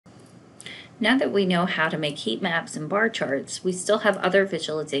Now that we know how to make heat maps and bar charts, we still have other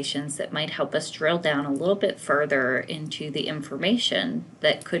visualizations that might help us drill down a little bit further into the information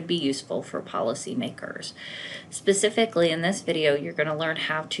that could be useful for policymakers. Specifically, in this video, you're going to learn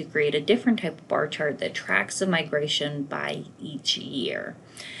how to create a different type of bar chart that tracks the migration by each year.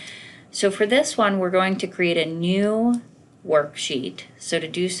 So for this one, we're going to create a new worksheet. So to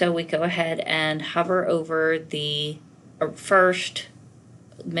do so, we go ahead and hover over the first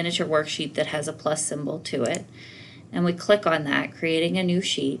miniature worksheet that has a plus symbol to it, and we click on that, creating a new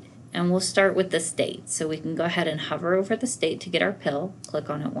sheet, and we'll start with the state. So we can go ahead and hover over the state to get our pill,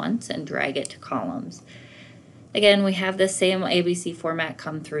 click on it once, and drag it to columns. Again, we have the same ABC format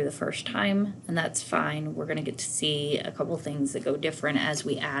come through the first time, and that's fine. We're going to get to see a couple things that go different as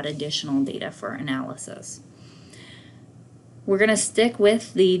we add additional data for analysis. We're going to stick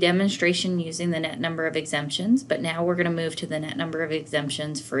with the demonstration using the net number of exemptions, but now we're going to move to the net number of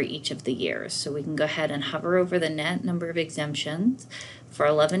exemptions for each of the years. So we can go ahead and hover over the net number of exemptions for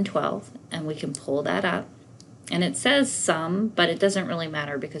 11-12, and we can pull that up. And it says some, but it doesn't really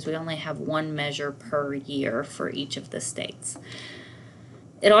matter because we only have one measure per year for each of the states.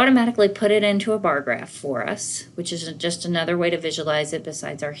 It automatically put it into a bar graph for us, which is just another way to visualize it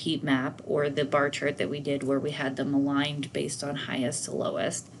besides our heat map or the bar chart that we did where we had them aligned based on highest to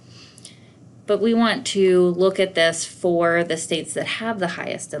lowest. But we want to look at this for the states that have the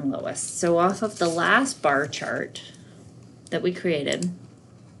highest and lowest. So off of the last bar chart that we created,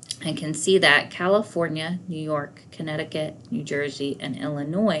 I can see that California, New York, Connecticut, New Jersey, and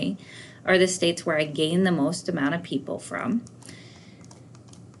Illinois are the states where I gain the most amount of people from.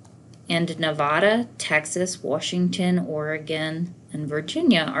 And Nevada, Texas, Washington, Oregon, and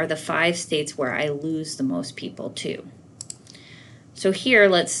Virginia are the 5 states where I lose the most people to. So here,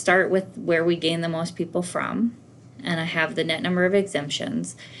 let's start with where we gain the most people from. And I have the net number of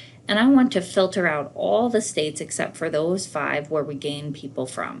exemptions. And I want to filter out all the states except for those 5 where we gain people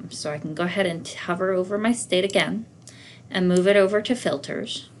from. So I can go ahead and hover over my state again and move it over to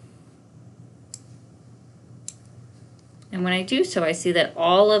filters. And when I do so, I see that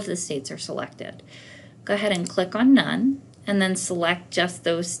all of the states are selected. Go ahead and click on none, and then select just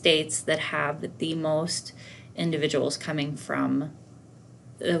those states that have the most individuals coming from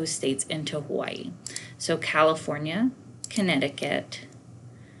those states into Hawaii. So California, Connecticut,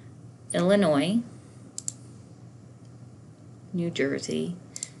 Illinois, New Jersey,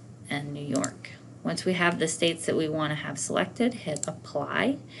 and New York. Once we have the states that we want to have selected, hit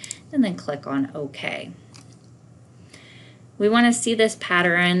apply, and then click on OK. We want to see this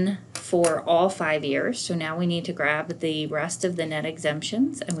pattern for all 5 years, so now we need to grab the rest of the net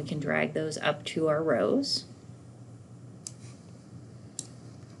exemptions and we can drag those up to our rows.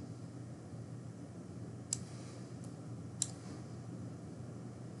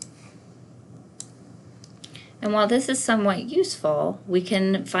 And while this is somewhat useful, we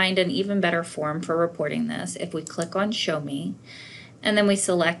can find an even better form for reporting this if we click on Show Me, and then we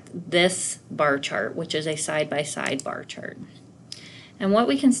select this bar chart, which is a side-by-side bar chart. And what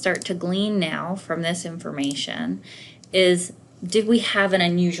we can start to glean now from this information is, did we have an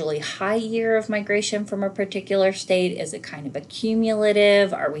unusually high year of migration from a particular state? Is it kind of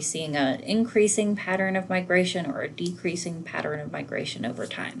accumulative? Are we seeing an increasing pattern of migration or a decreasing pattern of migration over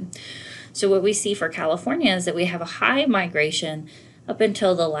time? So what we see for California is that we have a high migration up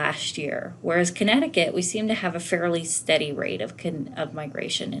until the last year, whereas Connecticut, we seem to have a fairly steady rate of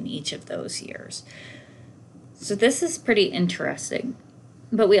migration in each of those years. So this is pretty interesting,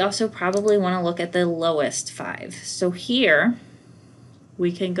 but we also probably want to look at the lowest 5. So here,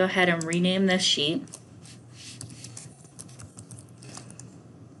 we can go ahead and rename this sheet.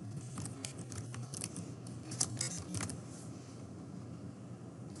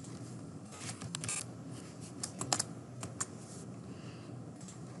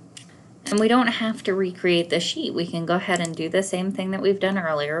 And we don't have to recreate the sheet. We can go ahead and do the same thing that we've done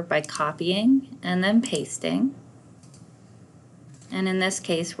earlier by copying and then pasting. And in this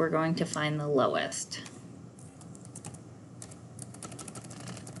case, we're going to find the lowest.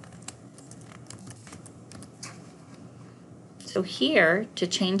 So here, to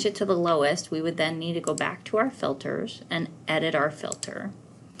change it to the lowest, we would then need to go back to our filters and edit our filter.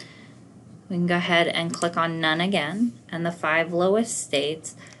 We can go ahead and click on None again, and the 5 lowest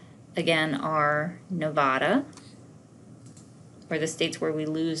states again are Nevada, or the states where we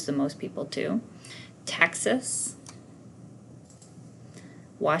lose the most people to, Texas,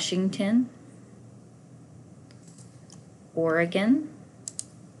 Washington, Oregon,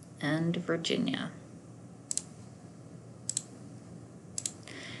 and Virginia.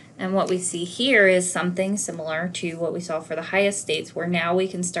 And what we see here is something similar to what we saw for the highest states, where now we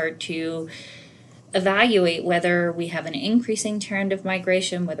can start to evaluate whether we have an increasing trend of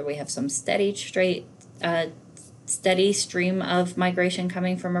migration, whether we have some steady stream of migration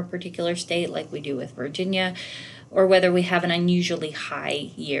coming from a particular state like we do with Virginia, or whether we have an unusually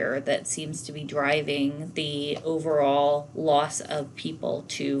high year that seems to be driving the overall loss of people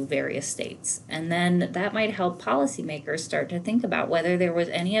to various states. And then that might help policymakers start to think about whether there was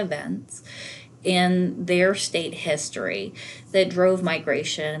any events in their state history that drove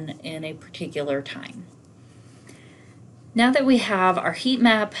migration in a particular time. Now that we have our heat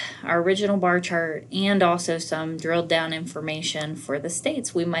map, our original bar chart, and also some drilled down information for the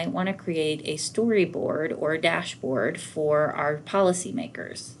states, we might want to create a storyboard or a dashboard for our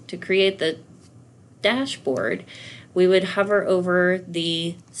policymakers. To create the dashboard, we would hover over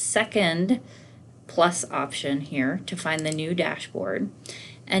the second plus option here to find the new dashboard.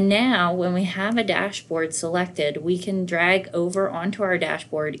 And now when we have a dashboard selected, we can drag over onto our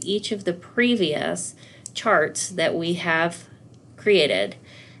dashboard each of the previous charts that we have created,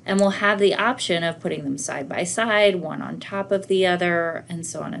 and we'll have the option of putting them side by side, one on top of the other, and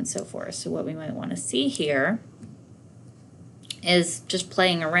so on and so forth. So what we might want to see here is just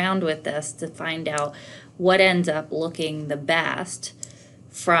playing around with this to find out what ends up looking the best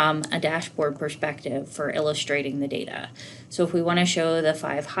from a dashboard perspective for illustrating the data. So if we want to show the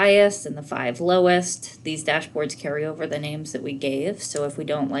 5 highest and the 5 lowest, these dashboards carry over the names that we gave. So if we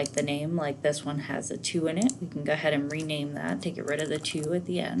don't like the name, like this one has a 2 in it, we can go ahead and rename that to get rid of the 2 at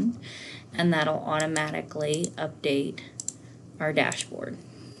the end, and that'll automatically update our dashboard.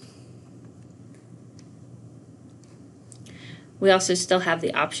 We also still have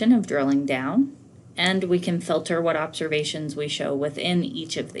the option of drilling down, and we can filter what observations we show within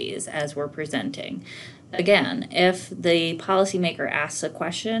each of these as we're presenting. Again, if the policymaker asks a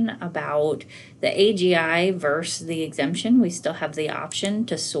question about the AGI versus the exemption, we still have the option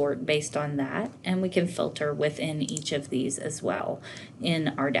to sort based on that, and we can filter within each of these as well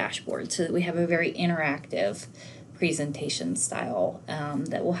in our dashboard so that we have a very interactive presentation style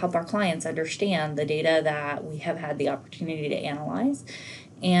that will help our clients understand the data that we have had the opportunity to analyze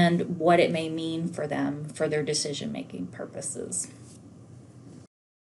and what it may mean for them for their decision-making purposes.